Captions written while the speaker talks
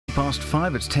Past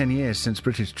 5, it's 10 years since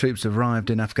British troops arrived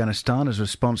in Afghanistan as a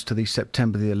response to the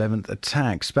September the 11th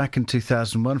attacks. Back in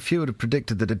 2001, few would have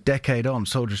predicted that a decade on,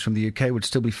 soldiers from the UK would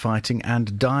still be fighting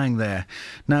and dying there.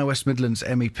 Now, West Midlands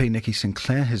MEP Nikki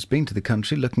Sinclaire has been to the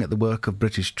country looking at the work of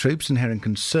British troops and hearing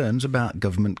concerns about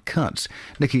government cuts.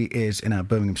 Nikki is in our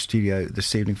Birmingham studio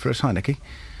this evening for us. Hi, Nikki.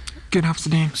 Good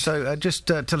afternoon. So, just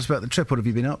tell us about the trip. What have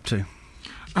you been up to?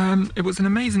 It was an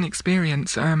amazing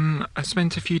experience. I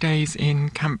spent a few days in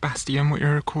Camp Bastion,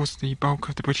 where, of course, the bulk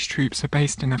of the British troops are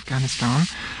based in Afghanistan,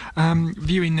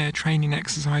 viewing their training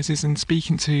exercises and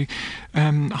speaking to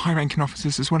high-ranking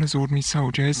officers as well as ordinary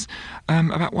soldiers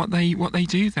about what they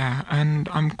do there. And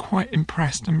I'm quite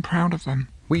impressed and proud of them.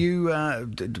 Were you? I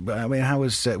mean, how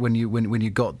was when you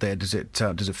got there? Does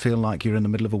it feel like you're in the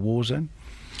middle of a war zone?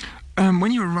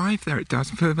 When you arrive there, it does.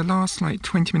 For the last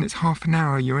 20 minutes, half an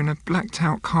hour, you're in a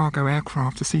blacked-out cargo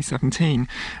aircraft, the C-17,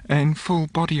 in full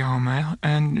body armour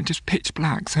and just pitch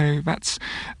black. So that's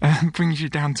brings you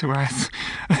down to earth,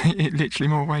 it literally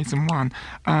more ways than one.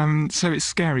 So it's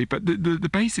scary. But the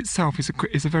base itself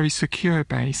is a very secure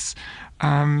base.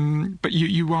 But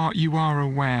you are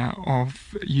aware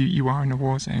of you are in a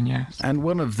war zone, yes. And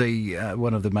one of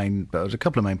the main, there was a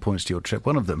couple of main points to your trip.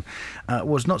 One of them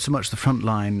was not so much the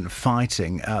frontline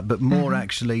fighting, but more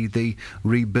actually the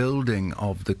rebuilding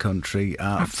of the country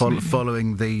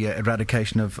following the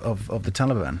eradication of the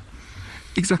Taliban.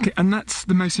 Exactly, and that's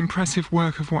the most impressive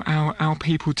work of what our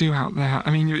people do out there.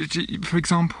 I mean, for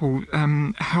example,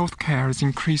 healthcare has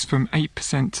increased from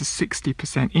 8% to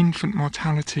 60%. Infant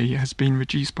mortality has been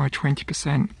reduced by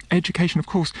 20%. Education, of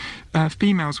course,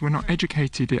 females were not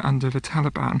educated under the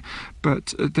Taliban,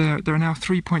 but there are now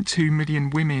 3.2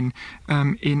 million women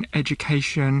in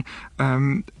education,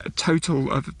 a total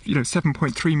of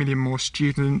 7.3 million more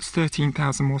students,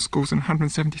 13,000 more schools and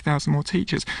 170,000 more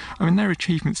teachers. I mean, they're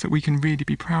achievements that we can really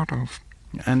be proud of.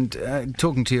 And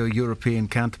talking to your European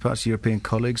counterparts, European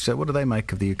colleagues, what do they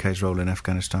make of the UK's role in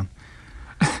Afghanistan?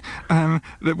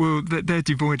 They're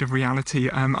devoid of reality.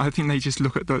 I think they just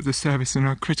look at the service and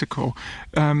are critical.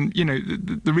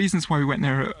 The reasons why we went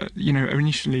there,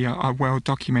 initially are well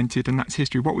documented, and that's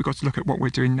history. What we've got to look at what we're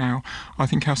doing now. I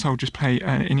think our soldiers play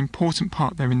an important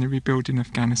part there in the rebuilding of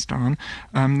Afghanistan.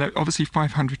 Obviously,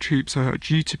 500 troops are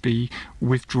due to be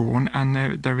withdrawn, and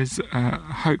there is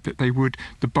hope that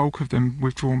the bulk of them,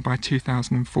 withdrawn by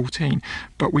 2014.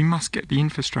 But we must get the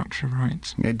infrastructure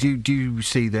right. Yeah, do you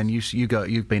see then?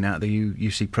 You've been out there. You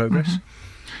see progress. Mm-hmm.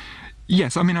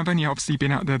 Yes, I mean, I've only obviously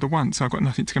been out there the once, so I've got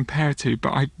nothing to compare to.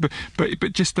 But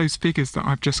just those figures that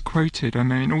I've just quoted. I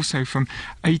mean, also from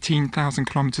 18,000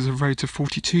 kilometres of road to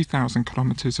 42,000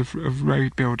 kilometres of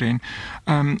road building,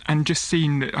 and just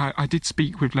seeing that I did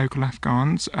speak with local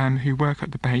Afghans who work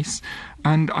at the base,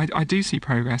 and I do see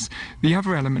progress. The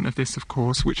other element of this, of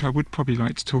course, which I would probably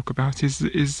like to talk about,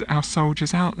 is our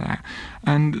soldiers out there,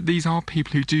 and these are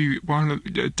people who do. Well,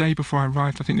 a day before I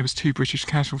arrived, I think there was 2 British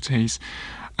casualties.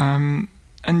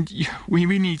 And we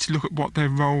really need to look at what their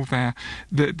role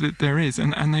there is,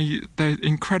 and they're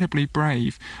incredibly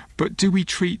brave. But do we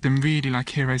treat them really like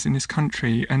heroes in this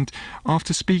country? And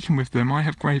after speaking with them, I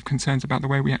have grave concerns about the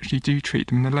way we actually do treat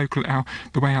them,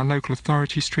 the way our local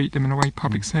authorities treat them, and the way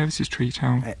public services treat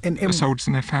our soldiers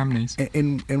and their families.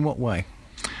 In what way?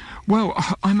 Well,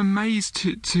 I'm amazed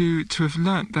to have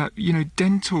learnt that,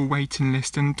 dental waiting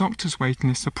lists and doctors' waiting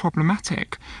lists are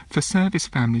problematic for service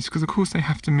families because, of course, they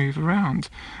have to move around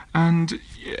and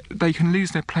they can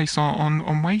lose their place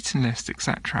on waiting lists,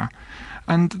 etc.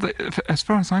 And as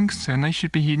far as I'm concerned, they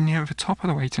should be near the top of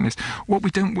the waiting list.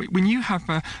 When you have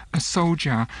a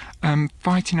soldier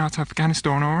fighting out of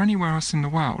Afghanistan or anywhere else in the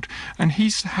world, and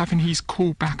he's having his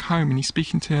call back home and he's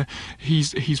speaking to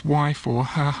his wife or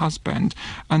her husband,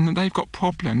 and they've got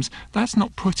problems, that's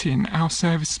not putting our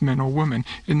servicemen or women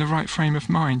in the right frame of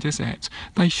mind, is it?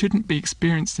 They shouldn't be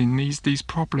experiencing these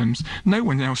problems. No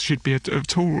one else should be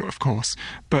at all, of course.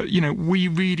 But we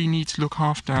really need to look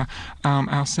after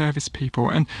our service people.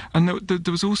 And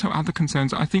there was also other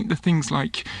concerns. I think the things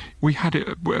like we had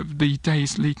the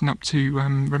days leading up to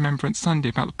Remembrance Sunday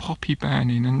about the poppy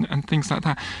burning and things like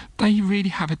that, they really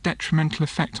have a detrimental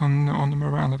effect on the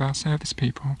morale of our service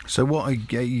people. So what are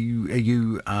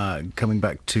you coming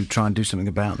back to try and do something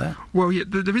about that? Well, yeah,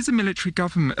 there is a military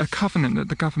covenant that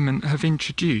the government have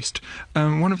introduced.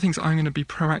 One of the things I'm going to be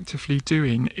proactively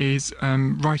doing is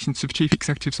writing to the chief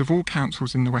executives of all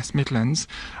councils in the West Midlands,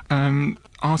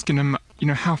 asking them,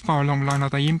 how far along the line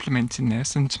are they implementing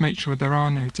this, and to make sure there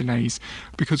are no delays,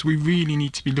 because we really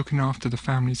need to be looking after the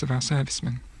families of our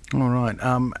servicemen. All right.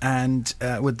 And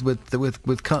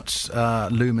with cuts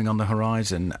looming on the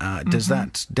horizon, does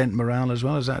that dent morale as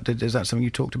well? Is that something you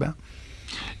talked about?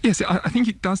 Yes, I think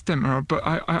it does dent morale, but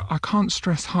I can't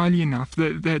stress highly enough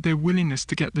their willingness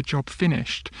to get the job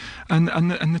finished. And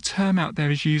the term out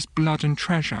there is used, blood and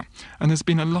treasure. And there's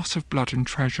been a lot of blood and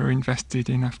treasure invested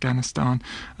in Afghanistan,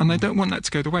 and they don't want that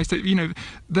to go to waste.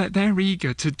 They're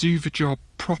eager to do the job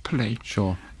properly.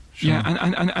 Sure. Yeah,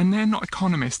 and they're not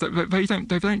economists. They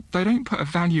don't put a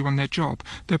value on their job.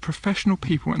 They're professional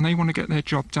people, and they want to get their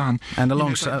job done. And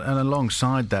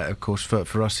alongside that, of course,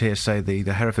 for us here, say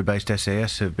the Hereford-based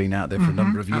SAS have been out there for a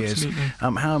number of years.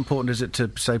 Absolutely. How important is it to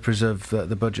say preserve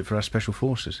the budget for our special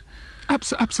forces?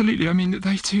 Absolutely. I mean,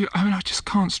 they do. I mean, I just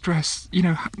can't stress.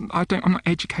 I'm not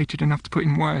educated enough to put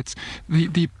in words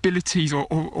the abilities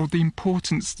or the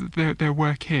importance that their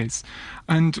work is,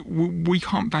 and we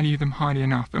can't value them highly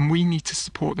enough. And we need to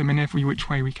support them in every which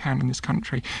way we can in this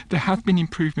country. There have been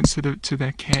improvements to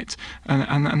their kit,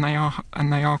 and they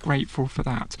are grateful for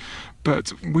that.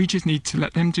 But we just need to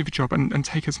let them do the job and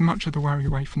take as much of the worry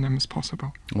away from them as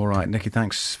possible. All right, Nikki,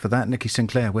 thanks for that. Nikki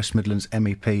Sinclaire, West Midlands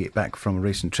MEP, back from a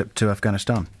recent trip to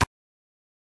Afghanistan.